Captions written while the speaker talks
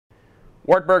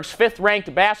Wartburg's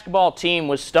 5th-ranked basketball team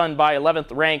was stunned by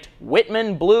 11th-ranked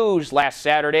Whitman Blues last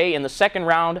Saturday in the second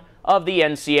round of the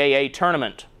NCAA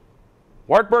tournament.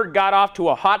 Wartburg got off to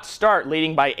a hot start,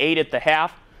 leading by 8 at the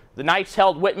half. The Knights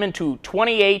held Whitman to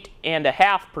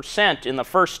 28.5% in the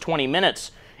first 20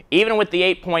 minutes. Even with the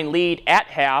 8-point lead at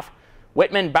half,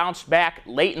 Whitman bounced back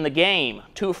late in the game.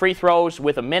 2 free throws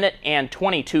with a minute and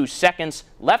 22 seconds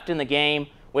left in the game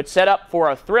would set up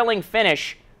for a thrilling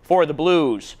finish for the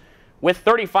Blues. With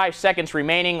 35 seconds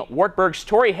remaining, Wartburg's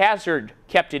Torrey Hazard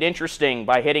kept it interesting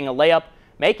by hitting a layup,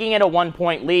 making it a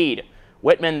 1-point lead.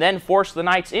 Whitman then forced the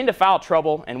Knights into foul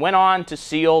trouble and went on to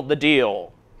seal the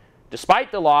deal.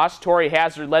 Despite the loss, Torrey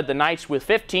Hazard led the Knights with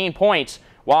 15 points,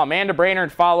 while Amanda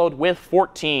Brainerd followed with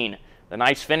 14. The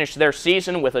Knights finished their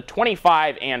season with a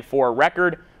 25-4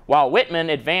 record, while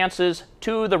Whitman advances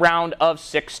to the round of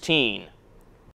 16.